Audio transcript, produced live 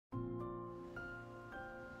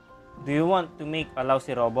Do you want to make a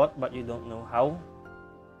lousy robot but you don't know how?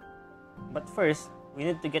 But first, we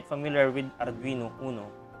need to get familiar with Arduino Uno.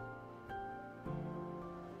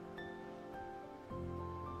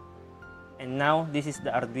 And now, this is the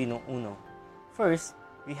Arduino Uno. First,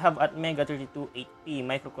 we have Atmega 3208P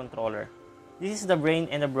microcontroller. This is the brain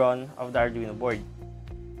and the brawn of the Arduino board.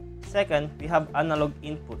 Second, we have analog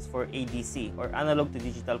inputs for ADC or analog to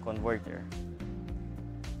digital converter.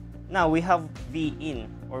 Now we have V-in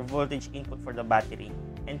or voltage input for the battery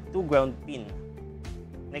and 2 ground pin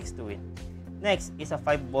next to it. Next is a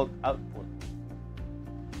 5 volt output.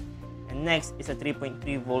 And next is a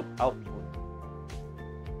 3.3 volt output.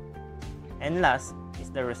 And last is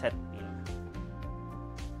the reset pin.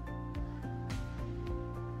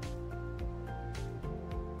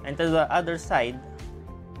 And to the other side,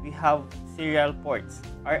 we have serial ports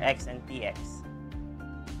RX and TX.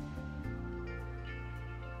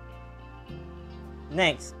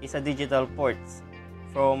 Next is a digital ports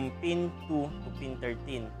from pin 2 to pin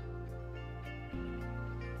 13.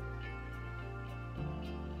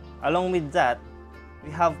 Along with that, we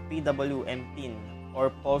have PWM pin or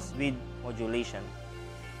pulse width modulation.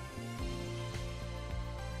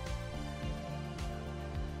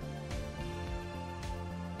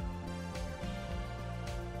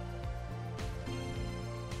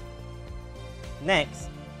 Next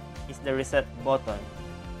is the reset button.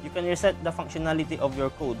 You can reset the functionality of your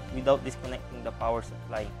code without disconnecting the power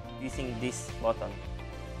supply using this button.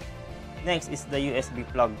 Next is the USB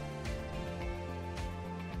plug.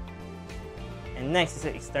 And next is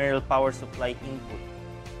the external power supply input.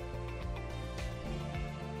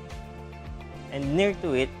 And near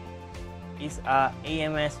to it is a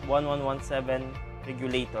AMS 1117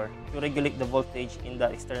 regulator to regulate the voltage in the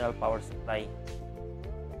external power supply.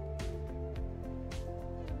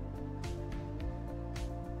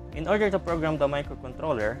 In order to program the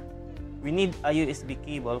microcontroller, we need a USB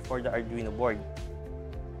cable for the Arduino board.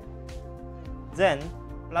 Then,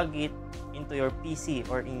 plug it into your PC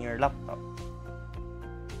or in your laptop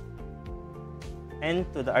and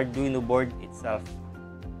to the Arduino board itself.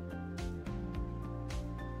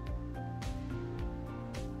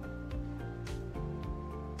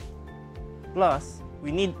 Plus,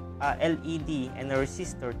 we need a LED and a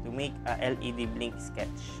resistor to make a LED blink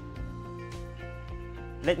sketch.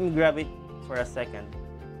 Let me grab it for a second.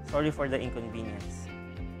 Sorry for the inconvenience.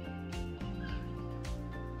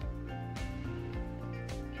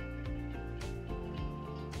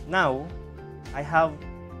 Now, I have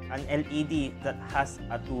an LED that has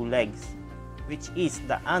 2 legs, which is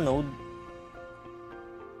the anode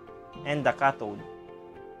and the cathode.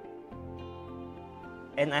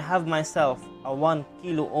 And I have myself a 1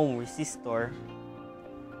 kilo ohm resistor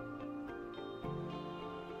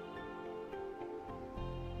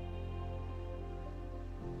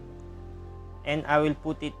and I will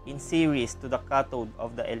put it in series to the cathode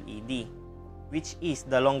of the LED, which is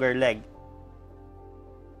the longer leg.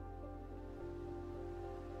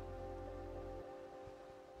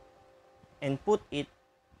 And put it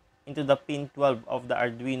into the pin 12 of the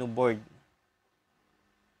Arduino board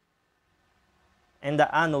and the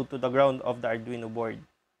anode to the ground of the Arduino board.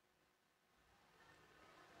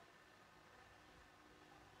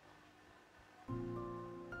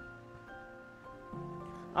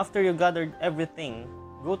 After you gathered everything,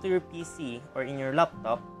 go to your PC or in your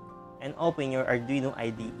laptop and open your Arduino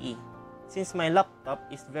IDE. Since my laptop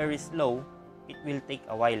is very slow, it will take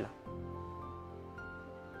a while.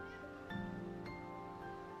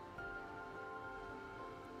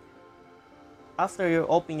 After you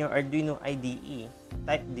open your Arduino IDE,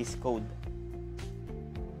 type this code.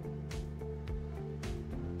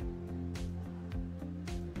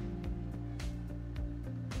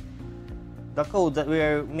 The code that we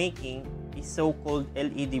are making is so-called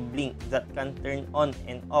LED blink that can turn on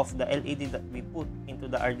and off the LED that we put into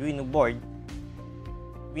the Arduino board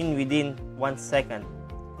within 1 second.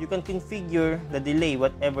 You can configure the delay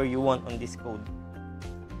whatever you want on this code.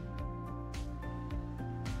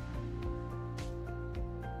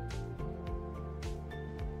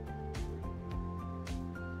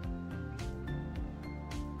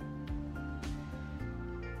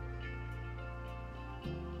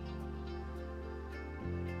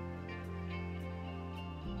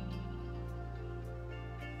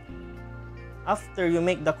 After you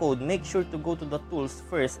make the code, make sure to go to the tools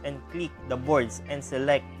first and click the boards and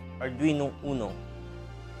select Arduino Uno.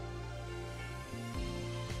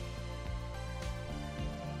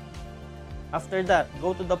 After that,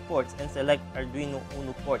 go to the ports and select Arduino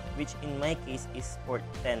Uno port, which in my case is port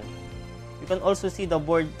 10. You can also see the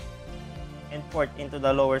board and port into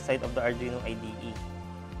the lower side of the Arduino IDE.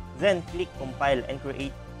 Then click compile and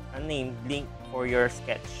create a name blink for your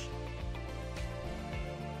sketch.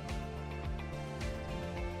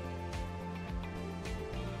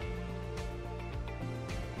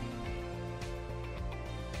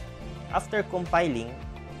 After compiling,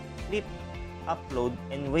 click upload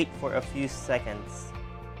and wait for a few seconds.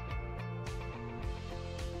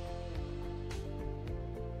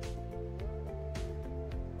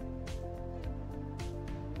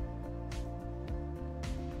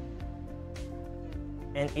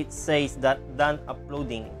 And it says that done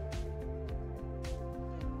uploading.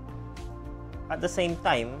 At the same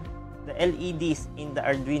time, the LEDs in the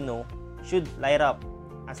Arduino should light up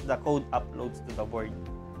as the code uploads to the board.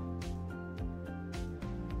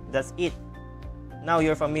 That's it. Now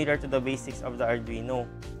you're familiar to the basics of the Arduino.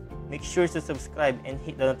 Make sure to subscribe and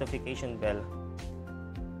hit the notification bell.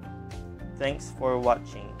 Thanks for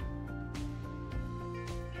watching.